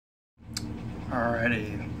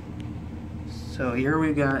Alrighty, so here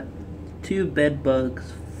we got two bed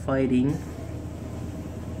bugs fighting,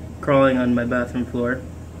 crawling on my bathroom floor.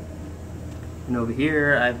 And over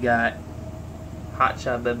here I've got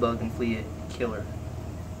hotshot bed bug and flea killer.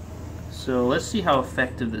 So let's see how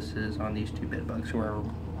effective this is on these two bed bugs who are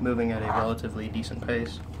moving at a relatively decent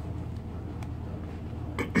pace.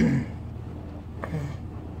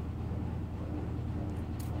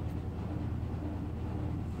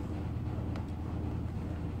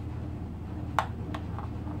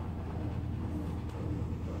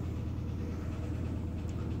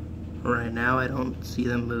 Right now I don't see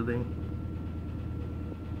them moving.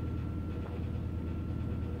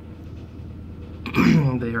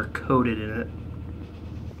 They are coated in it.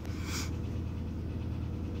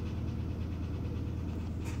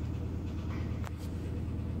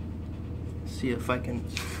 See if I can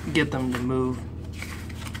get them to move.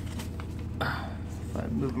 If I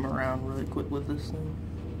move them around really quick with this thing.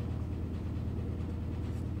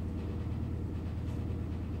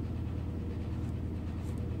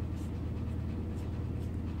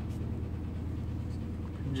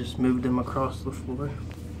 Just moved them across the floor.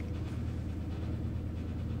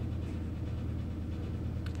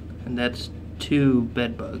 And that's two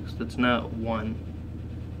bed bugs. That's not one.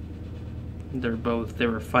 They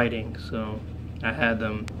were fighting, so I had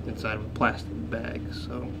them inside of a plastic bag,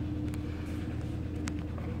 so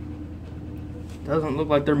doesn't look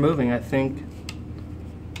like they're moving. I think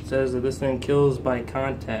it says that this thing kills by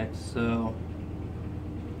contact, so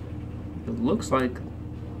it looks like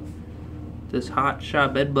this hot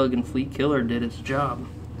shot bed bug and flea killer did its job.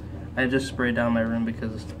 I just sprayed down my room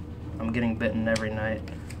because I'm getting bitten every night,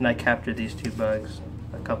 and I captured these two bugs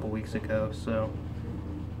a couple weeks ago, so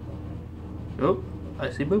oh, I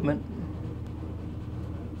see movement.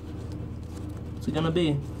 What's it gonna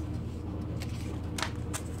be?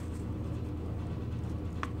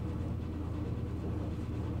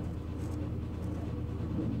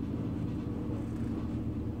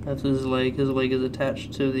 That's his leg. His leg is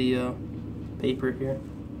attached to the paper here.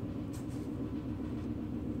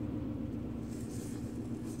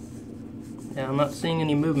 Yeah, I'm not seeing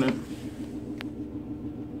any movement.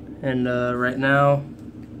 And right now,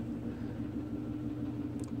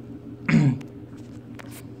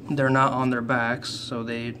 they're not on their backs, so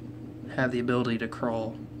they have the ability to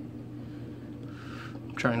crawl.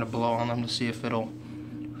 I'm trying to blow on them to see if it'll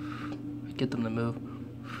get them to move.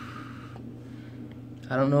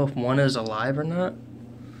 I don't know if one is alive or not.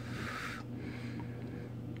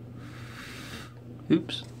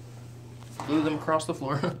 Oops. Blew them across the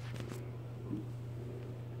floor.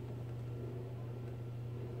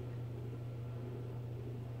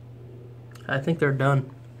 I think they're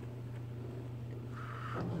done.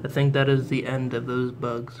 I think that is the end of those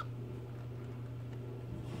bugs.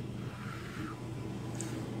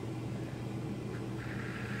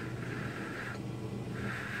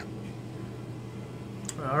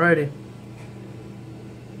 Alrighty.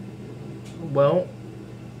 Well,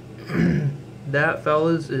 that,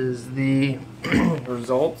 fellas, is the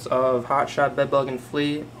results of hotshot bed bug and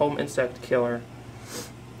flea home insect killer.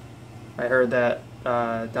 I heard that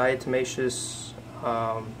diatomaceous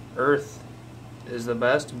earth is the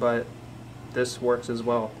best, but this works as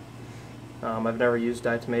well. I've never used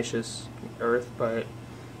diatomaceous earth, but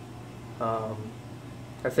I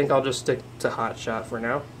think I'll just stick to hotshot for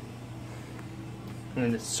now.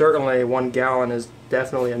 And it's certainly 1 gallon is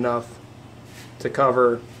definitely enough to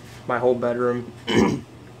cover my whole bedroom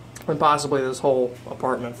and possibly this whole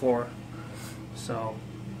apartment floor. So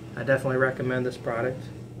I definitely recommend this product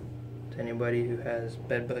to anybody who has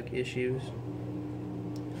bed bug issues.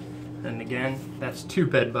 And again, that's 2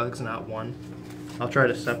 bed bugs, not 1. I'll try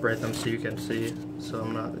to separate them so you can see, so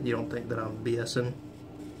you don't think that I'm BSing.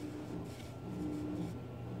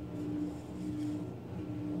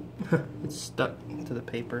 It's stuck to the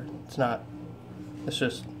paper. It's not. It's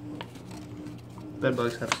just bed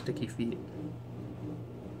bugs have sticky feet.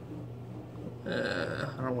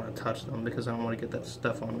 I don't want to touch them because I don't want to get that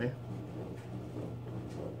stuff on me.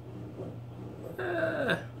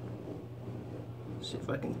 See if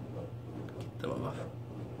I can get them off.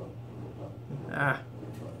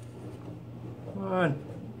 Come on.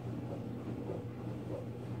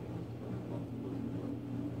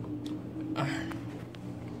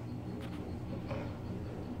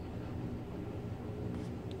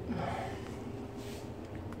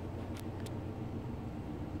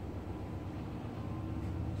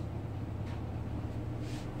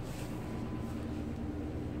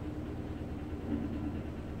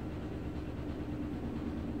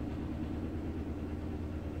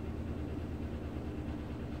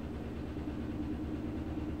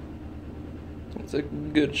 It's a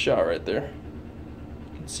good shot right there.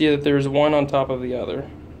 You can see that there's one on top of the other,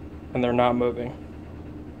 and they're not moving.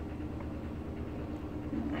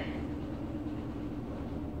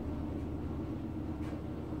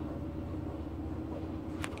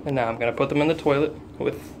 And now I'm going to put them in the toilet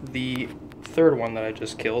with the third one that I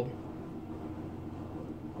just killed.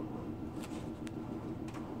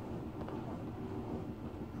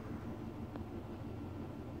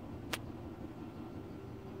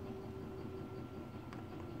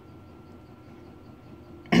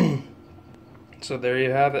 So there you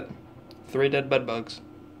have it. 3 dead bed bugs.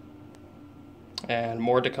 And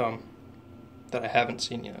more to come that I haven't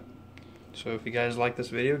seen yet. So if you guys like this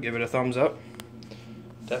video, give it a thumbs up.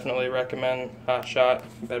 Definitely recommend Hot Shot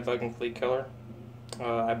Bed Bug and Flea Killer.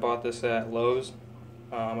 I bought this at Lowe's.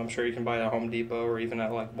 I'm sure you can buy it at Home Depot or even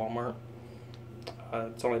at like Walmart.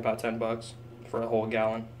 It's only about 10 bucks for a whole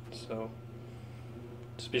gallon. So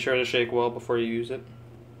just be sure to shake well before you use it,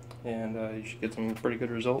 and you should get some pretty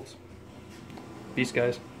good results. Peace,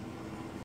 guys.